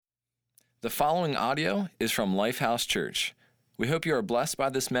The following audio is from Lifehouse Church. We hope you are blessed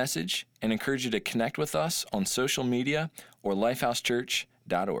by this message and encourage you to connect with us on social media or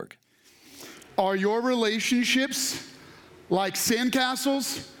lifehousechurch.org. Are your relationships like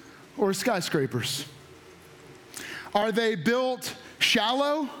sandcastles or skyscrapers? Are they built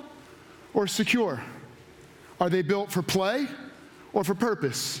shallow or secure? Are they built for play or for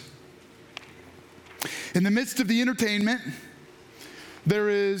purpose? In the midst of the entertainment, there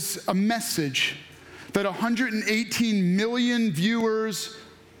is a message that 118 million viewers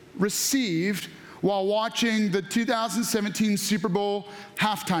received while watching the 2017 Super Bowl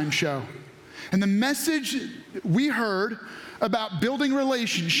halftime show. And the message we heard about building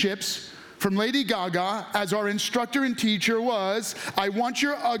relationships from Lady Gaga as our instructor and teacher was, I want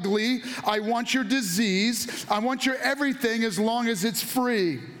your ugly, I want your disease, I want your everything as long as it's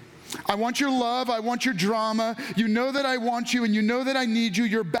free. I want your love, I want your drama. You know that I want you and you know that I need you.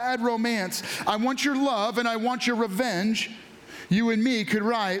 Your bad romance. I want your love and I want your revenge. You and me could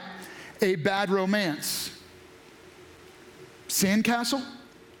write a bad romance. Sandcastle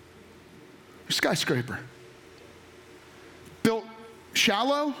or skyscraper? Built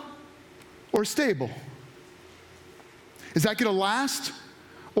shallow or stable? Is that going to last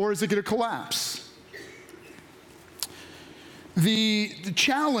or is it going to collapse? The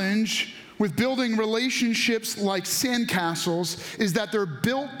challenge with building relationships like sandcastles is that they're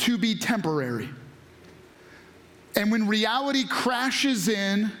built to be temporary. And when reality crashes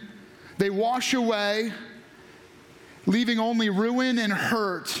in, they wash away, leaving only ruin and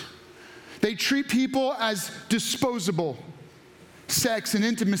hurt. They treat people as disposable, sex and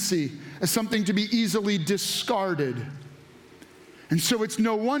intimacy as something to be easily discarded. And so it's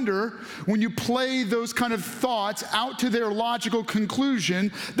no wonder when you play those kind of thoughts out to their logical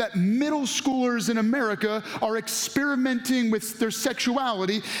conclusion that middle schoolers in America are experimenting with their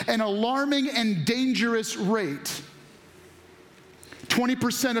sexuality at an alarming and dangerous rate.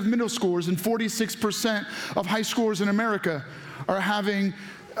 20% of middle schoolers and 46% of high schoolers in America are having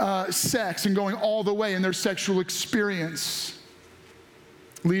sex and going all the way in their sexual experience,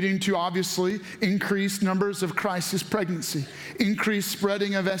 leading to, obviously, increased numbers of crisis pregnancy, increased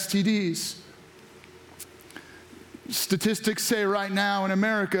spreading of STDs. Statistics say right now in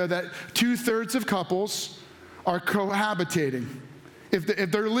America that 2/3 of couples are cohabitating.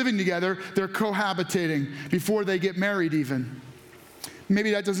 If they're living together, they're cohabitating before they get married even.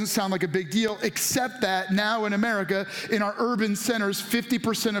 Maybe that doesn't sound like a big deal, except that now in America, in our urban centers,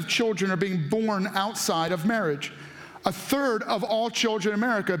 50% of children are being born outside of marriage. 1/3 of all children in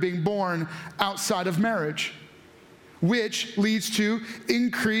America being born outside of marriage, which leads to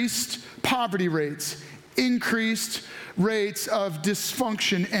increased poverty rates, increased rates of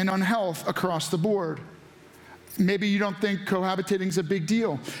dysfunction and unhealth across the board. Maybe you don't think cohabitating is a big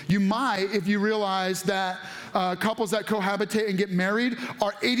deal. You might if you realize that couples that cohabitate and get married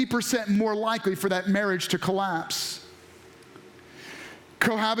are 80% more likely for that marriage to collapse.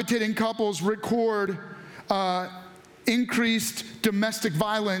 Cohabitating couples record increased domestic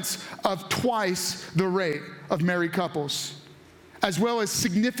violence of twice the rate of married couples, as well as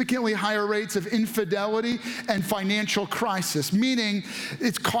significantly higher rates of infidelity and financial crisis, meaning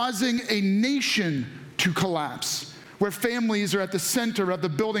it's causing a nation to collapse, where families are at the center of the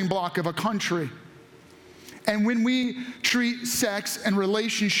building block of a country. And when we treat sex and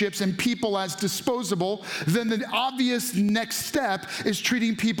relationships and people as disposable, then the obvious next step is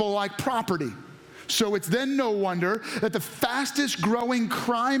treating people like property. So it's then no wonder that the fastest growing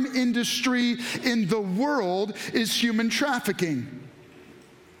crime industry in the world is human trafficking.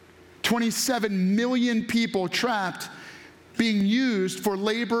 27 million people trapped being used for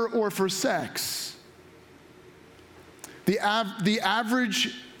labor or for sex. The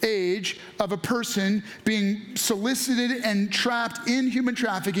average age of a person being solicited and trapped in human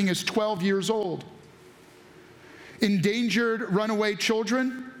trafficking is 12 years old. Endangered runaway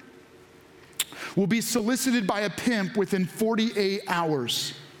children will be solicited by a pimp within 48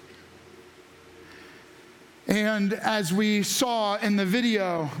 hours. And as we saw in the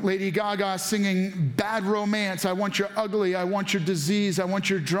video, Lady Gaga singing Bad Romance, I want your ugly, I want your disease, I want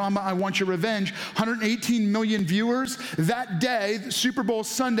your drama, I want your revenge. 118 million viewers. That day, Super Bowl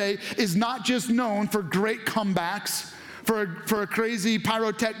Sunday, is not just known for great comebacks, for a crazy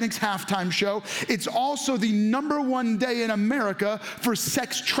pyrotechnics halftime show. It's also the #1 day in America for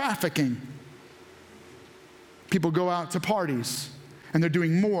sex trafficking. People go out to parties, and they're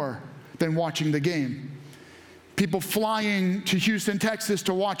doing more than watching the game. People flying to Houston, Texas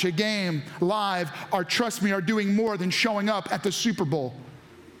to watch a game live are, trust me, are doing more than showing up at the Super Bowl.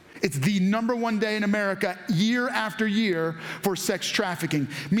 It's the number one day in America year after year for sex trafficking,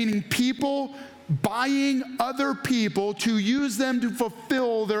 meaning people buying other people to use them to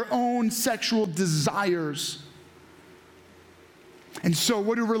fulfill their own sexual desires. And so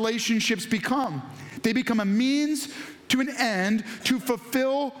what do relationships become? They become a means to an end to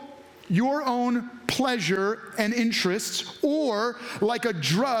fulfill your own pleasure and interests, or like a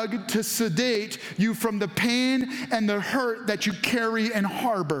drug to sedate you from the pain and the hurt that you carry and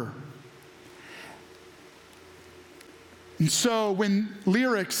harbor. And so when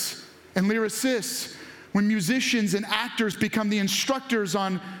lyrics and lyricists, when musicians and actors become the instructors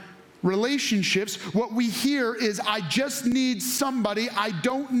on relationships, what we hear is, I just need somebody, I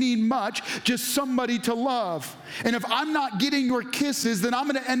don't need much, just somebody to love. And if I'm not getting your kisses, then I'm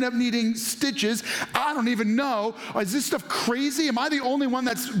gonna end up needing stitches. I don't even know. Is this stuff crazy? Am I the only one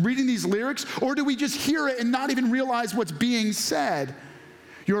that's reading these lyrics? Or do we just hear it and not even realize what's being said?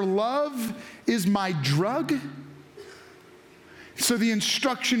 Your love is my drug. So the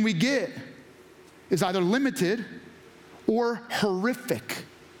instruction we get is either limited or horrific.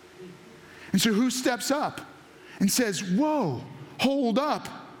 And so who steps up and says, whoa, hold up,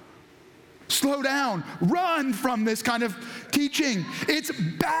 slow down, run from this kind of teaching. It's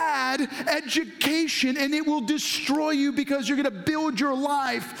bad education, and it will destroy you because you're gonna build your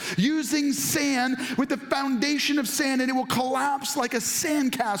life using sand with the foundation of sand, and it will collapse like a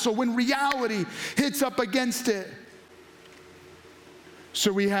sandcastle when reality hits up against it.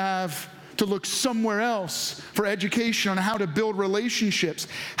 So we have to look somewhere else for education on how to build relationships,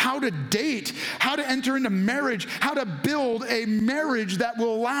 how to date, how to enter into marriage, how to build a marriage that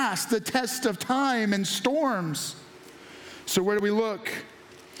will last the test of time and storms. So where do we look?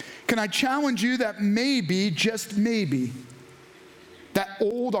 Can I challenge you that maybe, just maybe, that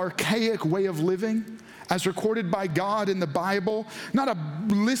old archaic way of living as recorded by God in the Bible, not a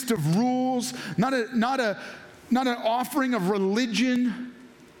list of rules, not an offering of religion,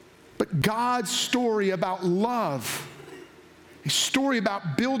 but God's story about love, a story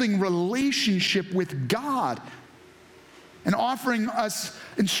about building relationship with God and offering us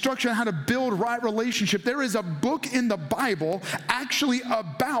instruction on how to build right relationship. There is a book in the Bible actually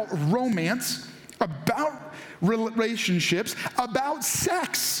about romance, about relationships, about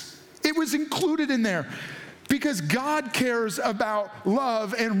sex. It was included in there. Because God cares about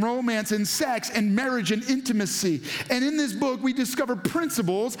love and romance and sex and marriage and intimacy. And in this book, we discover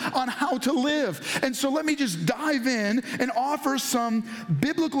principles on how to live. And so let me just dive in and offer some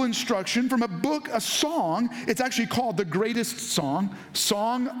biblical instruction from a book, a song. It's actually called The Greatest Song,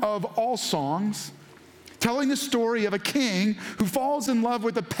 Song of All Songs, telling the story of a king who falls in love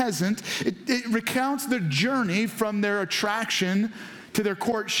with a peasant. It recounts their journey from their attraction to their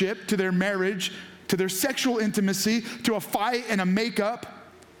courtship, to their marriage, to their sexual intimacy, to a fight and a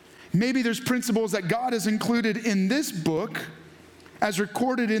makeup. Maybe there's principles that God has included in this book as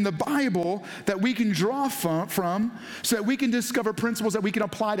recorded in the Bible that we can draw from so that we can discover principles that we can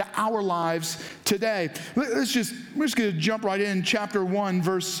apply to our lives today. We're just gonna jump right in. Chapter 1,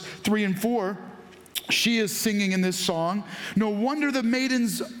 verse 3 and 4. She is singing in this song, "No wonder the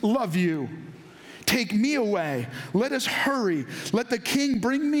maidens love you. Take me away. Let us hurry. Let the king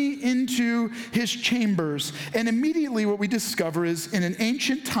bring me into his chambers." And immediately what we discover is in an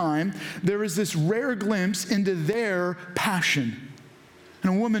ancient time, there is this rare glimpse into their passion.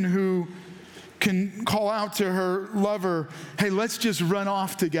 And a woman who can call out to her lover, hey, let's just run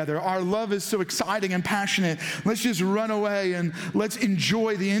off together. Our love is so exciting and passionate. Let's just run away and let's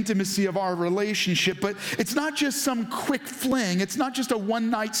enjoy the intimacy of our relationship. But it's not just some quick fling. It's not just a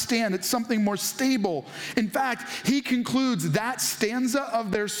one-night stand. It's something more stable. In fact, he concludes that stanza of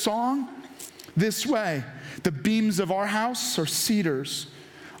their song this way: "The beams of our house are cedars.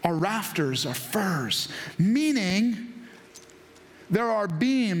 Our rafters are firs." Meaning, there are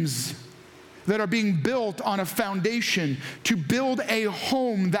beams that are being built on a foundation to build a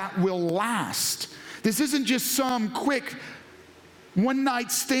home that will last. This isn't just some quick one-night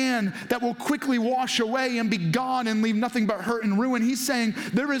stand that will quickly wash away and be gone and leave nothing but hurt and ruin. He's saying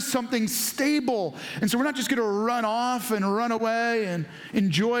there is something stable. And so we're not just gonna run off and run away and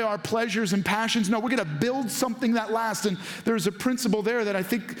enjoy our pleasures and passions. No, we're gonna build something that lasts. And there's a principle there that I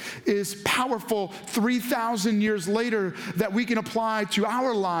think is powerful 3,000 years later that we can apply to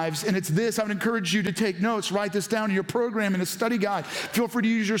our lives. And it's this: I would encourage you to take notes, write this down in your program in a study guide. Feel free to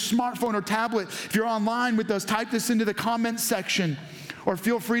use your smartphone or tablet. If you're online with us, type this into the comment section. Or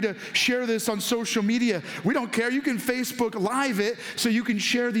feel free to share this on social media. We don't care. You can Facebook Live it so you can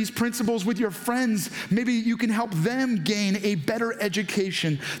share these principles with your friends. Maybe you can help them gain a better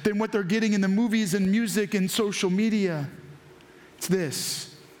education than what they're getting in the movies and music and social media. It's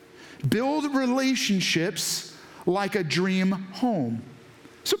this: Build relationships like a dream home.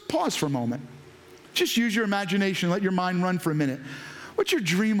 So pause for a moment. Just use your imagination. Let your mind run for a minute. What's your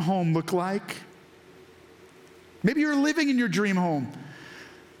dream home look like? Maybe you're living in your dream home.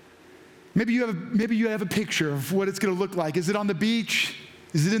 Maybe you have a picture of what it's going to look like. Is it on the beach?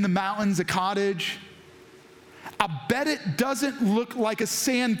 Is it in the mountains, a cottage? I bet it doesn't look like a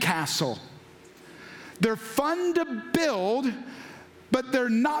sandcastle. They're fun to build, but they're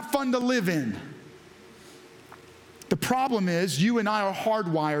not fun to live in. The problem is you and I are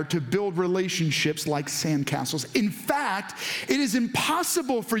hardwired to build relationships like sandcastles. In fact, it is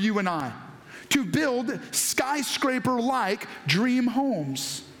impossible for you and I to build skyscraper-like dream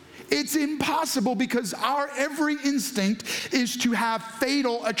homes. It's impossible because our every instinct is to have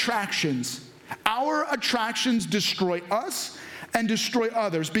fatal attractions. Our attractions destroy us and destroy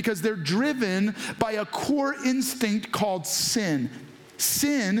others because they're driven by a core instinct called sin.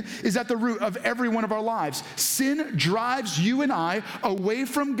 Sin is at the root of every one of our lives. Sin drives you and I away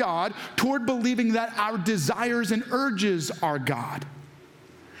from God toward believing that our desires and urges are God.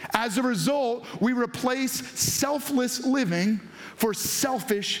 As a result, we replace selfless living for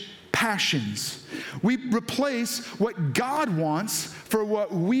selfish passions. We replace what God wants for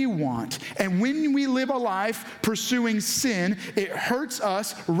what we want. And when we live a life pursuing sin, it hurts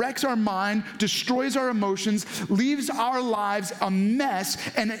us, wrecks our mind, destroys our emotions, leaves our lives a mess,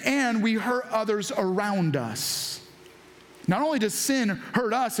 and we hurt others around us. Not only does sin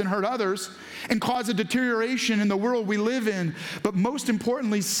hurt us and hurt others and cause a deterioration in the world we live in, but most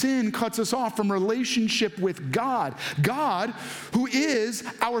importantly, sin cuts us off from relationship with God. God, who is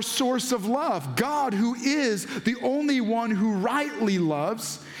our source of love. God, who is the only one who rightly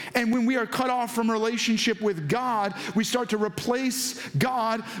loves. And when we are cut off from relationship with God, we start to replace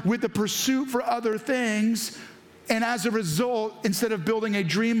God with the pursuit for other things. And as a result, instead of building a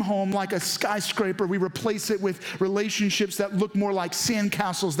dream home like a skyscraper, we replace it with relationships that look more like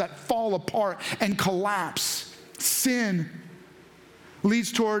sandcastles that fall apart and collapse. Sin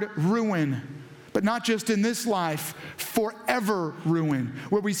leads toward ruin, but not just in this life, forever ruin,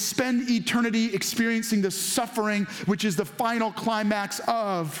 where we spend eternity experiencing the suffering, which is the final climax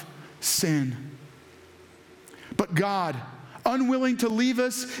of sin. But God, unwilling to leave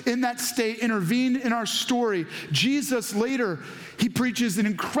us in that state, intervened in our story. Jesus later, he preaches an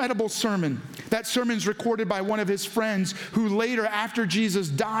incredible sermon. That sermon is recorded by one of his friends who later, after Jesus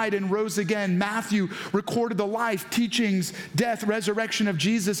died and rose again, Matthew recorded the life, teachings, death, resurrection of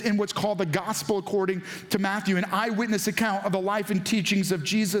Jesus in what's called the Gospel according to Matthew, an eyewitness account of the life and teachings of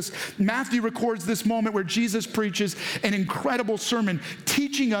Jesus. Matthew records this moment where Jesus preaches an incredible sermon,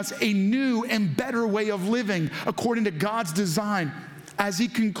 teaching us a new and better way of living according to God's design. As he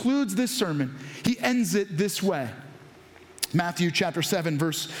concludes this sermon, he ends it this way. Matthew chapter 7,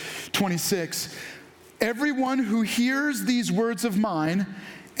 verse 26. Everyone who hears these words of mine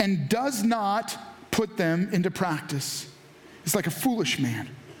and does not put them into practice is like a foolish man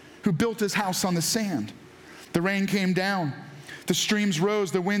who built his house on the sand. The rain came down, the streams rose,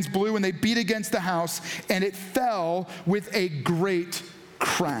 the winds blew, and they beat against the house, and it fell with a great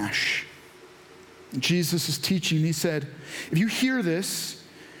crash. Jesus is teaching, and he said, if you hear this,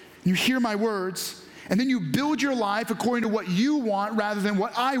 you hear my words, and then you build your life according to what you want rather than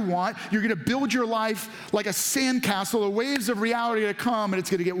what I want, you're going to build your life like a sandcastle. The waves of reality are going to come, and it's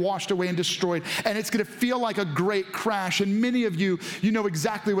going to get washed away and destroyed, and it's going to feel like a great crash. And many of you, you know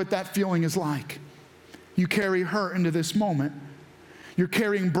exactly what that feeling is like. You carry hurt into this moment. You're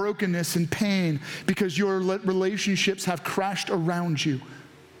carrying brokenness and pain because your relationships have crashed around you.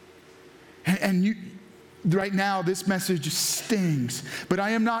 And you, right now, this message stings, but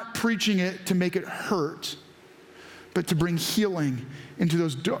I am not preaching it to make it hurt, but to bring healing into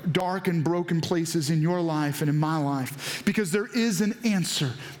those dark and broken places in your life and in my life, because there is an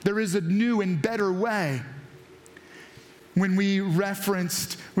answer. There is a new and better way. When we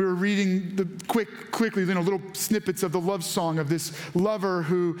were reading quickly, little snippets of the love song of this lover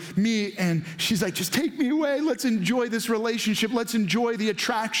who meet, and she's like, just take me away. Let's enjoy this relationship. Let's enjoy the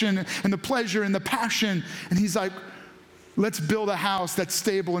attraction and the pleasure and the passion. And he's like, let's build a house that's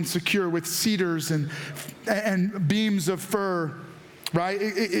stable and secure with cedars and beams of fir, right?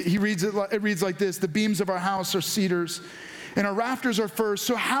 It reads like this: the beams of our house are cedars, and our rafters are fir.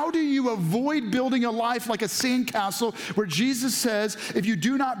 So how do you avoid building a life like a sandcastle where Jesus says, if you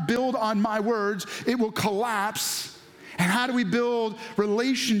do not build on my words, it will collapse? And how do we build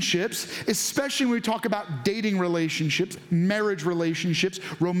relationships, especially when we talk about dating relationships, marriage relationships,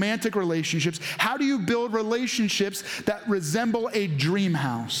 romantic relationships? How do you build relationships that resemble a dream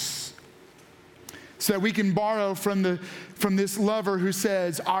house? so that we can borrow from this lover who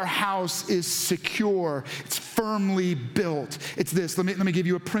says, our house is secure, it's firmly built. It's this. Let me give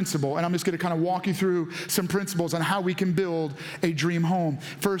you a principle, and I'm just going to kind of walk you through some principles on how we can build a dream home.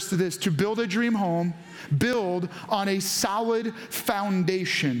 First, this: to build a dream home, build on a solid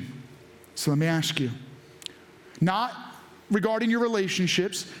foundation. So let me ask you, not regarding your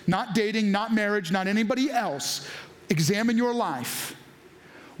relationships, not dating, not marriage, not anybody else, examine your life.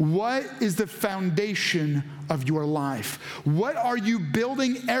 What is the foundation of your life? What are you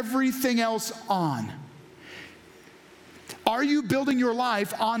building everything else on? Are you building your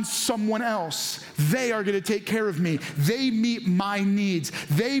life on someone else? They are going to take care of me. They meet my needs.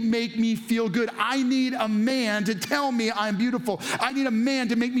 They make me feel good. I need a man to tell me I'm beautiful. I need a man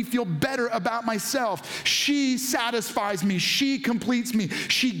to make me feel better about myself. She satisfies me. She completes me.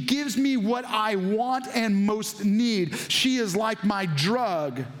 She gives me what I want and most need. She is like my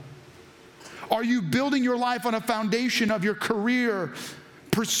drug. Are you building your life on a foundation of your career,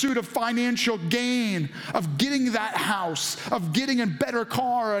 pursuit of financial gain, of getting that house, of getting a better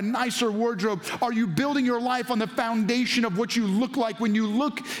car, a nicer wardrobe? Are you building your life on the foundation of what you look like when you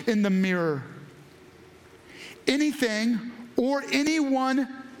look in the mirror? Anything or anyone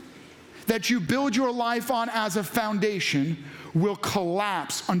that you build your life on as a foundation will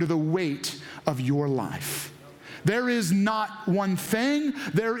collapse under the weight of your life. There is not one thing,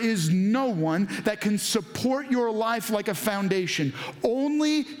 there is no one that can support your life like a foundation.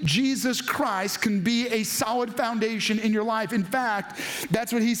 Only Jesus Christ can be a solid foundation in your life. In fact,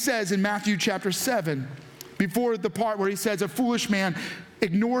 that's what he says in Matthew chapter 7. Before the part where he says, a foolish man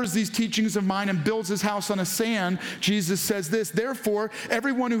ignores these teachings of mine and builds his house on a sand, Jesus says this: therefore,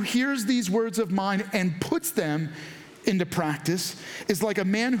 everyone who hears these words of mine and puts them into practice is like a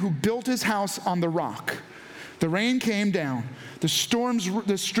man who built his house on the rock. The rain came down, the streams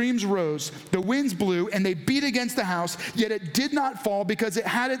rose, the winds blew, and they beat against the house, yet it did not fall because it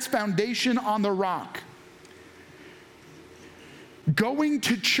had its foundation on the rock. Going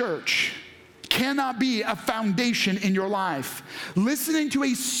to church cannot be a foundation in your life. Listening to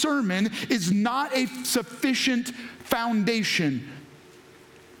a sermon is not a sufficient foundation.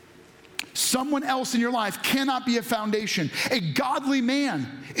 Someone else in your life cannot be a foundation. A godly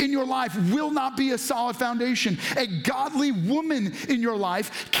man in your life will not be a solid foundation. A godly woman in your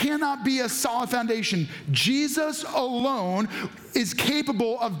life cannot be a solid foundation. Jesus alone is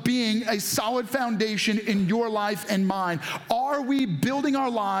capable of being a solid foundation in your life and mine. Are we building our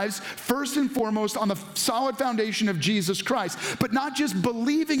lives first and foremost on the solid foundation of Jesus Christ? But not just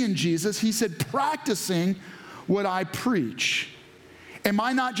believing in Jesus, he said, practicing what I preach. Am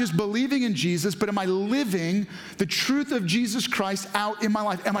I not just believing in Jesus, but am I living the truth of Jesus Christ out in my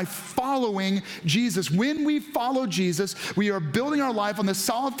life? Am I following Jesus? When we follow Jesus, we are building our life on the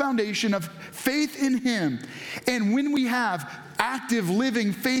solid foundation of faith in him. And when we have active,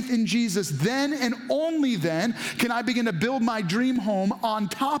 living faith in Jesus, then and only then can I begin to build my dream home on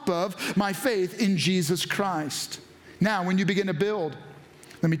top of my faith in Jesus Christ. Now, when you begin to build,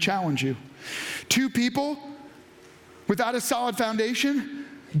 let me challenge you. Two people without a solid foundation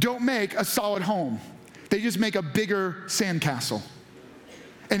don't make a solid home. They just make a bigger sandcastle.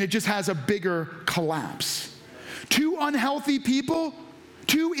 And it just has a bigger collapse. Two unhealthy people,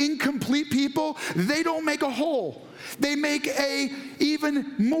 two incomplete people, they don't make a whole. They make a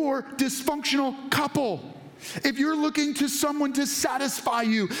even more dysfunctional couple. If you're looking to someone to satisfy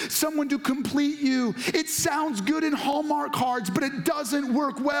you, someone to complete you, it sounds good in Hallmark cards, but it doesn't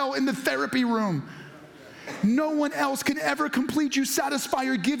work well in the therapy room. No one else can ever complete you, satisfy,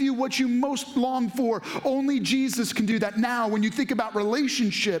 or give you what you most long for. Only Jesus can do that. Now, when you think about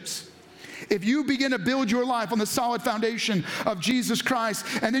relationships, if you begin to build your life on the solid foundation of Jesus Christ,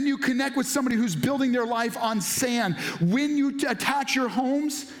 and then you connect with somebody who's building their life on sand, when you attach your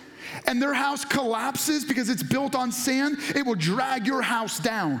homes and their house collapses because it's built on sand, it will drag your house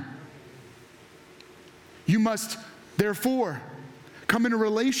down. You must, therefore, come in a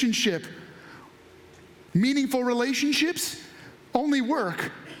relationship. Meaningful relationships only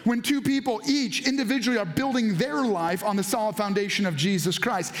work when two people each individually are building their life on the solid foundation of Jesus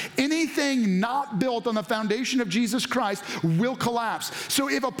Christ. Anything not built on the foundation of Jesus Christ will collapse. So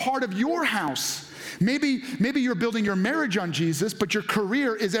if a part of your house, maybe you're building your marriage on Jesus, but your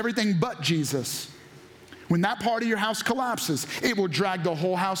career is everything but Jesus. When that part of your house collapses, it will drag the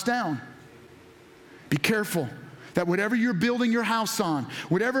whole house down. Be careful that whatever you're building your house on,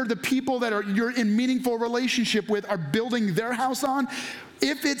 whatever the people that you're in meaningful relationship with are building their house on,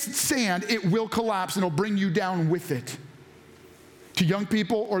 if it's sand, it will collapse and it'll bring you down with it. To young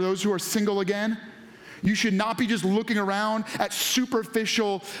people or those who are single again, You should not be just looking around at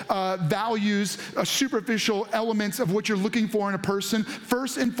superficial values, superficial elements of what you're looking for in a person.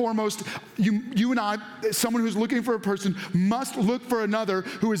 First and foremost, you and I, someone who's looking for a person, must look for another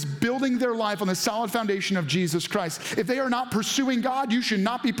who is building their life on the solid foundation of Jesus Christ. If they are not pursuing God, you should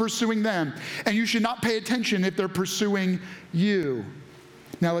not be pursuing them. And you should not pay attention if they're pursuing you.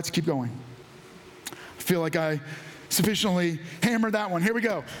 Now let's keep going. I feel like I sufficiently hammered that one. Here we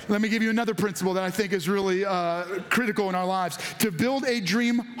go. Let me give you another principle that I think is really critical in our lives. To build a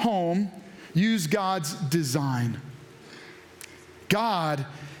dream home, use God's design. God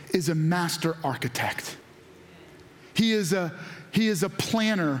is a master architect. He is a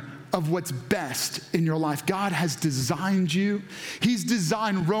planner of what's best in your life. God has designed you. He's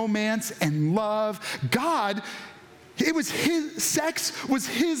designed romance and love. Sex was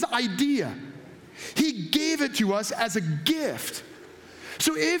his idea. He gave it to us as a gift.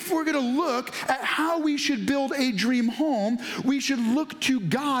 So if we're going to look at how we should build a dream home, we should look to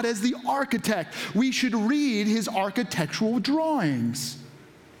God as the architect. We should read his architectural drawings.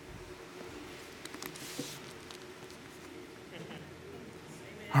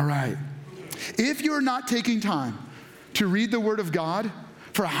 All right. If you're not taking time to read the Word of God,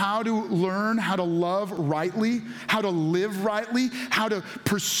 for how to learn how to love rightly, how to live rightly, how to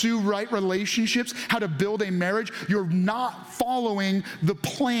pursue right relationships, how to build a marriage, you're not following the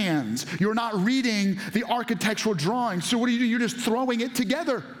plans. You're not reading the architectural drawings. So what do? You're just throwing it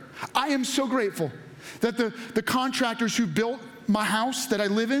together. I am so grateful that the contractors who built my house that I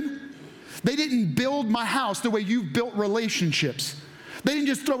live in, they didn't build my house the way you've built relationships. They didn't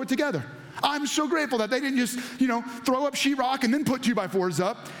just throw it together. I'm so grateful that they didn't just, throw up sheetrock and then put 2x4s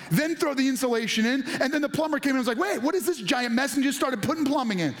up, then throw the insulation in, and then the plumber came in and was like, wait, what is this giant mess? And just started putting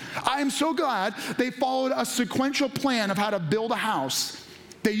plumbing in. I am so glad they followed a sequential plan of how to build a house.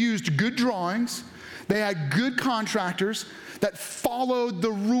 They used good drawings. They had good contractors that followed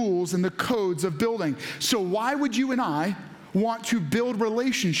the rules and the codes of building. So why would you and I want to build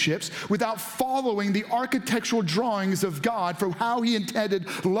relationships without following the architectural drawings of God for how he intended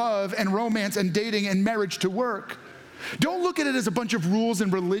love and romance and dating and marriage to work? Don't look at it as a bunch of rules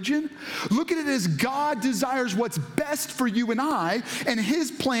and religion. Look at it as God desires what's best for you and I, and his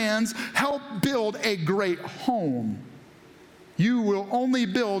plans help build a great home. You will only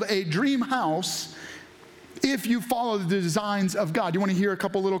build a dream house if you follow the designs of God. You want to hear a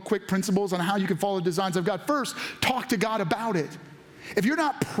couple little quick principles on how you can follow the designs of God? First, talk to God about it. If you're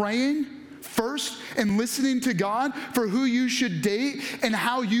not praying first and listening to God for who you should date and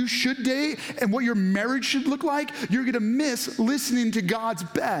how you should date and what your marriage should look like, you're going to miss listening to God's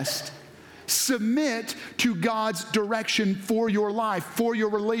best. Submit to God's direction for your life, for your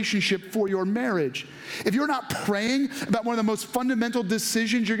relationship, for your marriage. If you're not praying about one of the most fundamental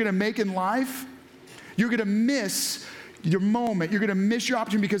decisions you're going to make in life, you're going to miss your moment. You're going to miss your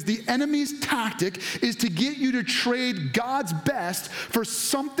opportunity, because the enemy's tactic is to get you to trade God's best for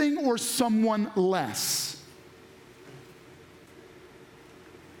something or someone less.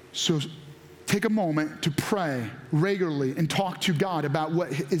 So take a moment to pray regularly and talk to God about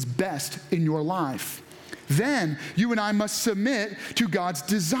what is best in your life. Then you and I must submit to God's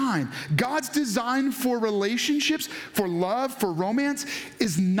design. God's design for relationships, for love, for romance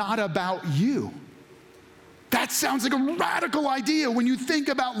is not about you. That sounds like a radical idea when you think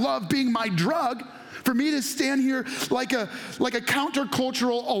about love being my drug. For me to stand here like a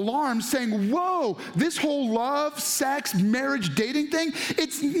countercultural alarm saying, whoa, this whole love, sex, marriage, dating thing,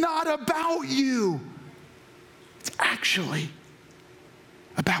 it's not about you. It's actually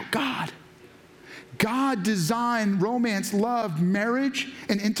about God. God designed romance, love, marriage,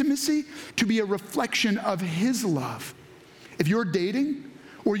 and intimacy to be a reflection of his love. If you're dating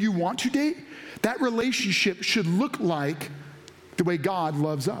or you want to date, that relationship should look like the way God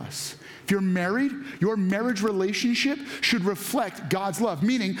loves us. If you're married, your marriage relationship should reflect God's love,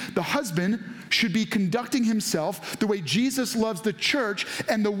 meaning the husband should be conducting himself the way Jesus loves the church,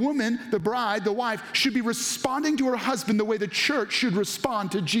 and the woman, the bride, the wife, should be responding to her husband the way the church should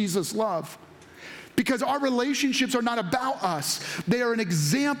respond to Jesus' love. Because our relationships are not about us. They are an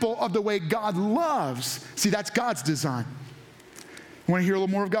example of the way God loves. See, that's God's design. Want to hear a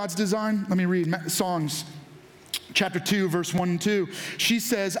little more of God's design? Let me read Songs chapter 2, verse 1 and 2. She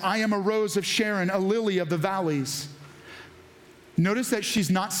says, I am a rose of Sharon, a lily of the valleys. Notice that she's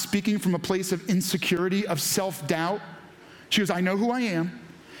not speaking from a place of insecurity, of self-doubt. She goes, I know who I am.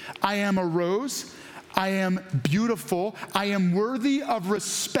 I am a rose. I am beautiful. I am worthy of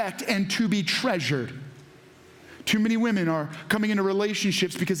respect and to be treasured. Too many women are coming into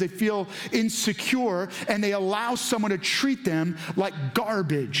relationships because they feel insecure and they allow someone to treat them like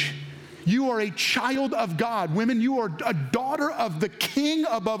garbage. You are a child of God. Women, you are a daughter of the King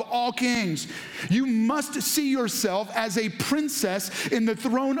above all kings. You must see yourself as a princess in the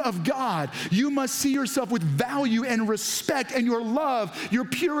throne of God. You must see yourself with value and respect and your love, your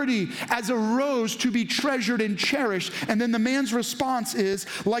purity as a rose to be treasured and cherished. And then the man's response is,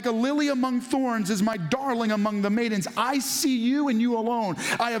 like a lily among thorns is my darling among the maidens. I see you and you alone.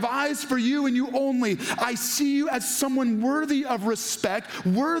 I have eyes for you and you only. I see you as someone worthy of respect,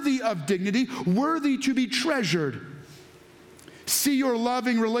 worthy of dignity, worthy to be treasured. See your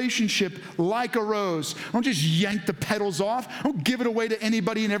loving relationship like a rose. Don't just yank the petals off. Don't give it away to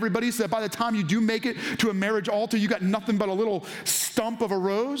anybody and everybody so that by the time you do make it to a marriage altar, you got nothing but a little stump of a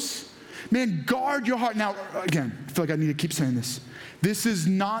rose. Man, guard your heart. Now, again, I feel like I need to keep saying this. This is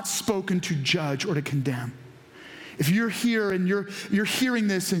not spoken to judge or to condemn. If you're here and you're hearing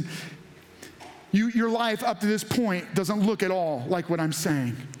this and your life up to this point doesn't look at all like what I'm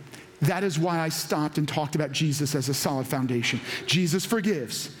saying, that is why I stopped and talked about Jesus as a solid foundation. Jesus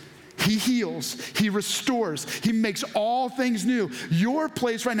forgives. He heals. He restores. He makes all things new. Your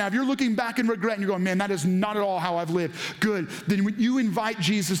place right now, if you're looking back in regret and you're going, man, that is not at all how I've lived. Good. Then you invite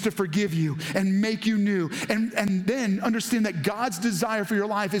Jesus to forgive you and make you new. And then understand that God's desire for your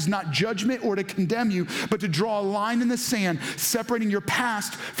life is not judgment or to condemn you, but to draw a line in the sand, separating your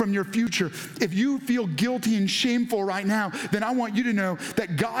past from your future. If you feel guilty and shameful right now, then I want you to know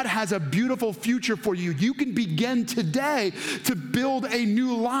that God has a beautiful future for you. You can begin today to build a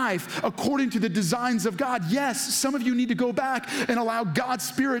new life according to the designs of God. Yes, some of you need to go back and allow God's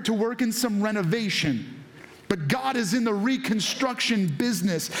Spirit to work in some renovation. But God is in the reconstruction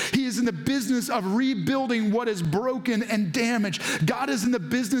business. He is in the business of rebuilding what is broken and damaged. God is in the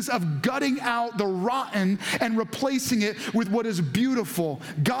business of gutting out the rotten and replacing it with what is beautiful.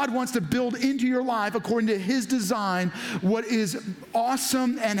 God wants to build into your life, according to His design, what is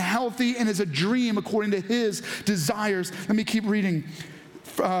awesome and healthy and is a dream according to His desires. Let me keep reading.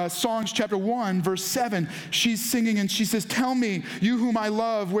 Songs chapter 1, verse 7, she's singing and she says, tell me, you whom I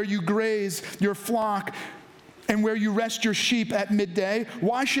love, where you graze your flock and where you rest your sheep at midday.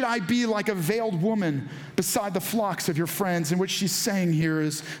 Why should I be like a veiled woman beside the flocks of your friends? And what she's saying here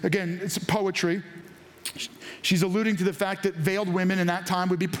is, again, it's poetry. She's alluding to the fact that veiled women in that time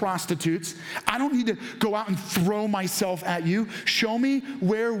would be prostitutes. I don't need to go out and throw myself at you. Show me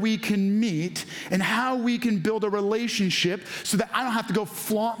where we can meet and how we can build a relationship so that I don't have to go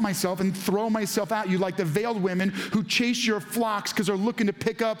flaunt myself and throw myself at you like the veiled women who chase your flocks because they're looking to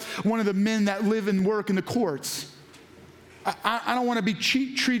pick up one of the men that live and work in the courts. I don't want to be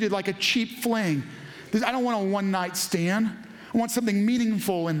treated like a cheap fling. I don't want a one-night stand. I want something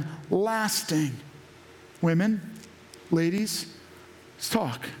meaningful and lasting. Women, ladies, let's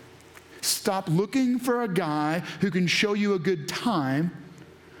talk. Stop looking for a guy who can show you a good time.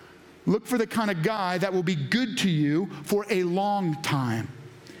 Look for the kind of guy that will be good to you for a long time.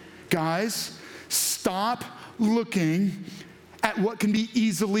 Guys, stop looking at what can be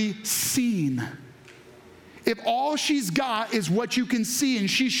easily seen. If all she's got is what you can see and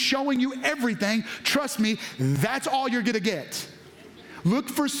she's showing you everything, trust me, that's all you're going to get. Look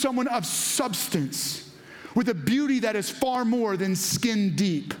for someone of substance, with a beauty that is far more than skin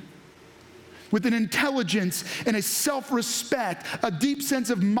deep, with an intelligence and a self-respect, a deep sense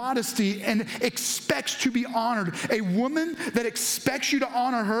of modesty, and expects to be honored. A woman that expects you to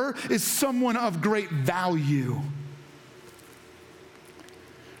honor her is someone of great value.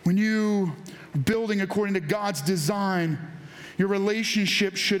 When you are building according to God's design, your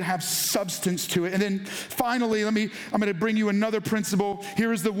relationship should have substance to it. And then finally, I'm going to bring you another principle.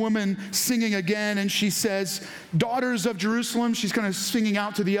 Here is the woman singing again, and she says, daughters of Jerusalem. She's kind of singing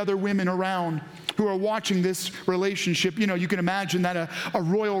out to the other women around who are watching this relationship. You know, you can imagine that a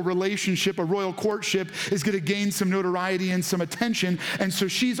royal relationship, a royal courtship is going to gain some notoriety and some attention. And so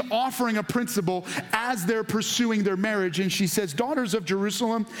she's offering a principle as they're pursuing their marriage. And she says, daughters of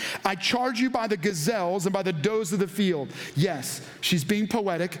Jerusalem, I charge you by the gazelles and by the does of the field. Yes, she's being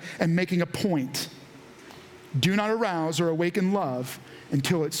poetic and making a point. Do not arouse or awaken love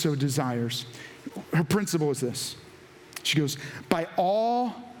until it so desires. Her principle is this. She goes, by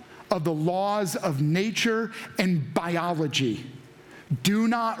all of the laws of nature and biology, do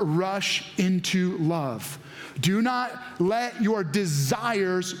not rush into love. Do not let your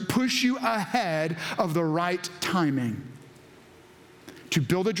desires push you ahead of the right timing. To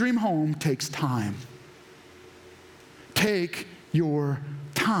build a dream home takes time. Take your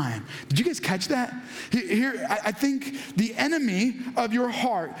time. Did you guys catch that? Here, I think the enemy of your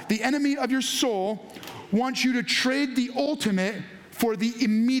heart, the enemy of your soul, wants you to trade the ultimate for the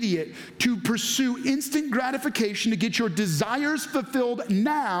immediate, to pursue instant gratification, to get your desires fulfilled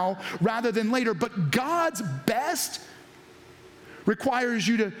now rather than later. But God's best requires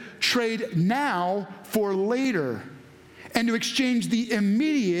you to trade now for later and to exchange the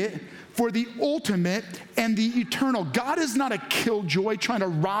immediate for the ultimate and the eternal. God is not a killjoy trying to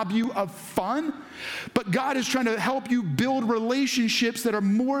rob you of fun, but God is trying to help you build relationships that are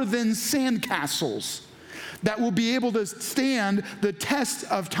more than sandcastles, that will be able to stand the test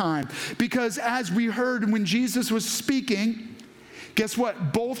of time. Because as we heard when Jesus was speaking, guess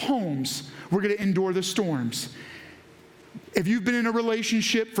what? Both homes were going to endure the storms. If you've been in a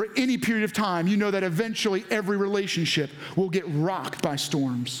relationship for any period of time, you know that eventually every relationship will get rocked by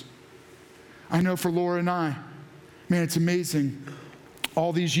storms. I know for Laura and I, man, it's amazing.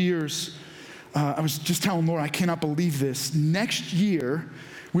 All these years, I was just telling Laura, I cannot believe this. Next year,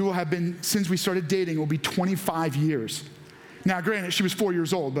 we will have been, since we started dating, it will be 25 years. Now, granted, she was 4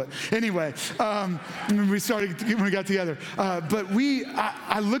 years old, but anyway, when we got together. But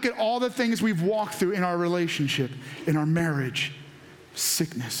I look at all the things we've walked through in our relationship, in our marriage,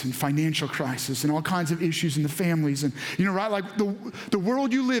 sickness and financial crisis and all kinds of issues in the families. And, right, like the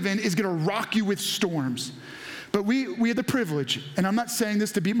world you live in is going to rock you with storms. But we had the privilege, and I'm not saying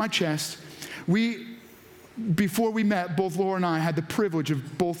this to beat my chest, before we met, both Laura and I had the privilege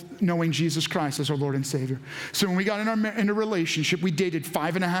of both knowing Jesus Christ as our Lord and Savior. So when we got in a relationship, we dated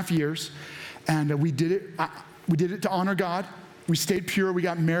 5.5 years, and we did it to honor God. We stayed pure, we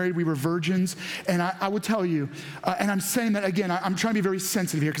got married, we were virgins, and I would tell you, and I'm saying that again, I'm trying to be very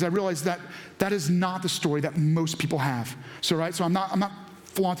sensitive here because I realize that that is not the story that most people have. So I'm not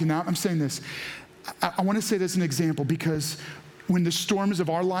flaunting that, I'm saying this. I want to say this as an example because when the storms of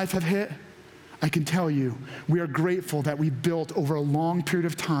our life have hit, I can tell you, we are grateful that we built over a long period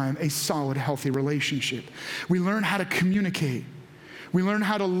of time a solid, healthy relationship. We learned how to communicate. We learned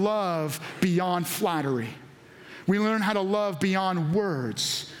how to love beyond flattery. We learn how to love beyond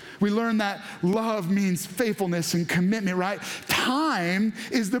words. We learn that love means faithfulness and commitment, right? Time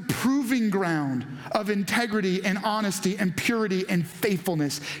is the proving ground of integrity and honesty and purity and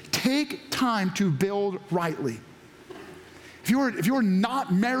faithfulness. Take time to build rightly. If you're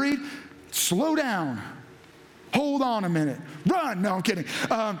not married, slow down. Hold on a minute. Run. No, I'm kidding.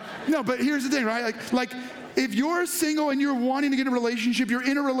 No, but here's the thing, right? Like if you're single and you're wanting to get in a relationship, you're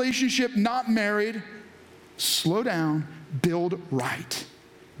in a relationship, not married, slow down, build right,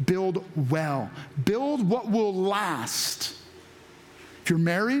 build well, build what will last. If you're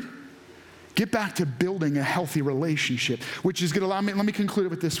married, get back to building a healthy relationship, which is going to allow me, let me conclude it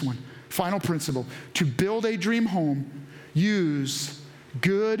with this one. Final principle, to build a dream home, use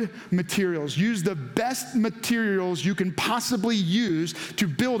good materials. Use the best materials you can possibly use to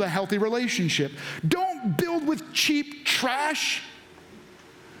build a healthy relationship. Don't build with cheap trash.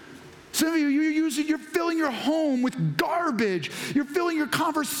 Some of you, you're filling your home with garbage. You're filling your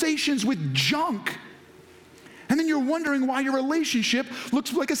conversations with junk. And then you're wondering why your relationship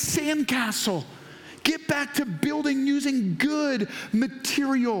looks like a sandcastle. Get back to building using good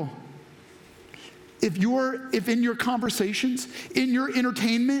material. If in your conversations, in your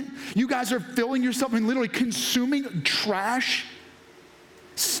entertainment, you guys are filling yourself and literally consuming trash,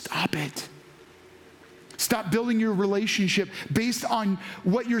 stop it. Stop building your relationship based on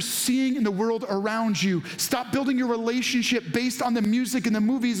what you're seeing in the world around you. Stop building your relationship based on the music and the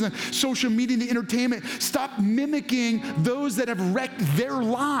movies and social media and the entertainment. Stop mimicking those that have wrecked their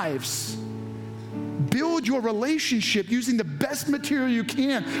lives. Build your relationship using the best material you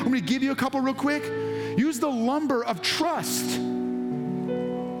can. I'm going to give you a couple real quick. Use the lumber of trust.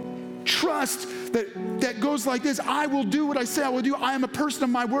 Trust that goes like this. I will do what I say I will do. I am a person of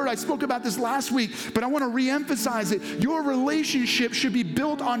my word. I spoke about this last week, but I want to reemphasize it. Your relationship should be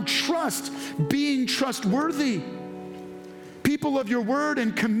built on trust, being trustworthy. People of your word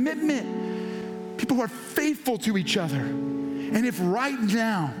and commitment. People who are faithful to each other. And if right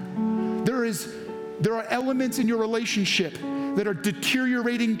now there are elements in your relationship that are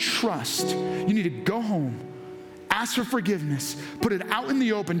deteriorating trust, you need to go home, ask for forgiveness, put it out in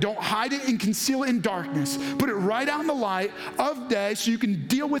the open. Don't hide it and conceal it in darkness. Put it right out in the light of day so you can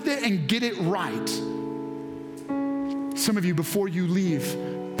deal with it and get it right. Some of you, before you leave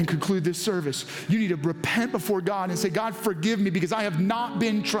and conclude this service, you need to repent before God and say, God, forgive me because I have not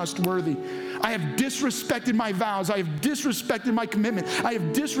been trustworthy. I have disrespected my vows. I have disrespected my commitment. I have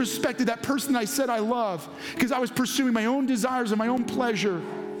disrespected that person I said I love because I was pursuing my own desires and my own pleasure.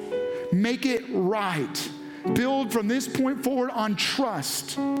 Make it right. Build from this point forward on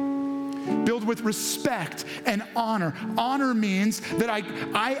trust. Build with respect and honor. Honor means that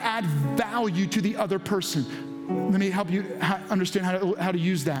I add value to the other person. Let me help you understand how to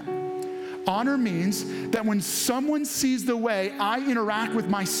use that. Honor means that when someone sees the way I interact with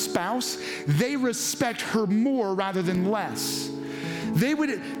my spouse, they respect her more rather than less.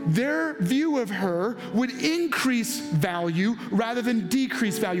 Their view of her would increase value rather than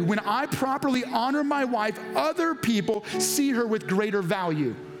decrease value. When I properly honor my wife, other people see her with greater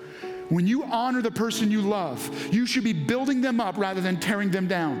value. When you honor the person you love, you should be building them up rather than tearing them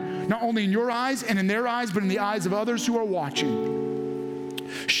down. Not only in your eyes and in their eyes, but in the eyes of others who are watching.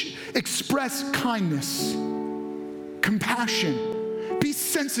 Express kindness, compassion. Be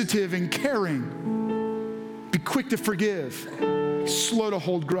sensitive and caring. Be quick to forgive. Slow to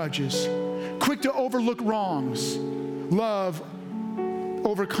hold grudges. Quick to overlook wrongs. Love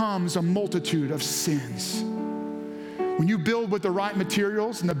overcomes a multitude of sins. When you build with the right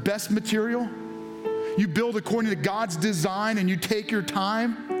materials and the best material, you build according to God's design and you take your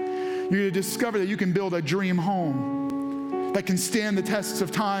time, you're going to discover that you can build a dream home that can stand the tests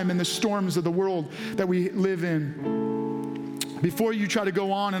of time and the storms of the world that we live in. Before you try to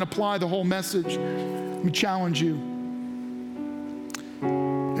go on and apply the whole message, let me challenge you.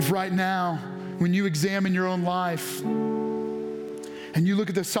 If right now, when you examine your own life, and you look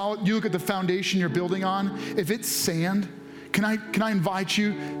at the foundation you're building on, if it's sand, can I invite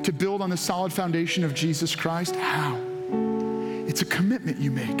you to build on the solid foundation of Jesus Christ? How? It's a commitment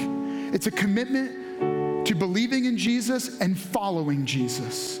you make. It's a commitment to believing in Jesus and following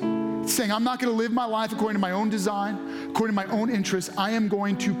Jesus. It's saying, I'm not going to live my life according to my own design, according to my own interests. I am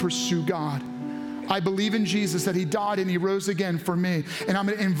going to pursue God. I believe in Jesus, that he died and he rose again for me. And I'm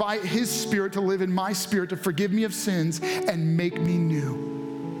going to invite his spirit to live in my spirit, to forgive me of sins and make me new.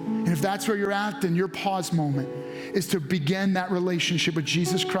 And if that's where you're at, then your pause moment is to begin that relationship with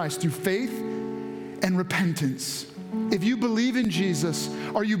Jesus Christ through faith and repentance. If you believe in Jesus,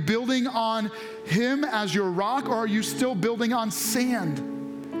 are you building on him as your rock, or are you still building on sand?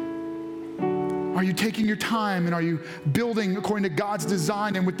 Are you taking your time, and are you building according to God's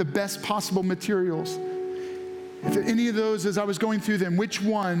design and with the best possible materials? If any of those, as I was going through them, which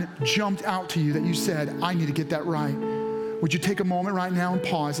one jumped out to you that you said, I need to get that right? Would you take a moment right now and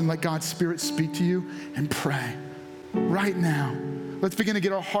pause and let God's Spirit speak to you and pray right now? Let's begin to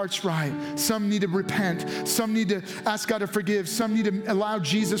get our hearts right. Some need to repent. Some need to ask God to forgive. Some need to allow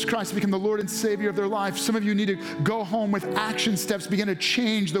Jesus Christ to become the Lord and Savior of their life. Some of you need to go home with action steps, begin to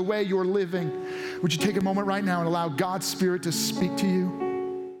change the way you're living. Would you take a moment right now and allow God's Spirit to speak to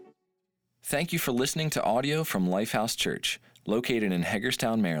you? Thank you for listening to audio from Lifehouse Church, located in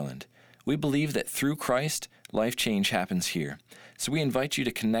Hagerstown, Maryland. We believe that through Christ, life change happens here. So we invite you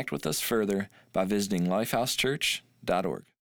to connect with us further by visiting lifehousechurch.org.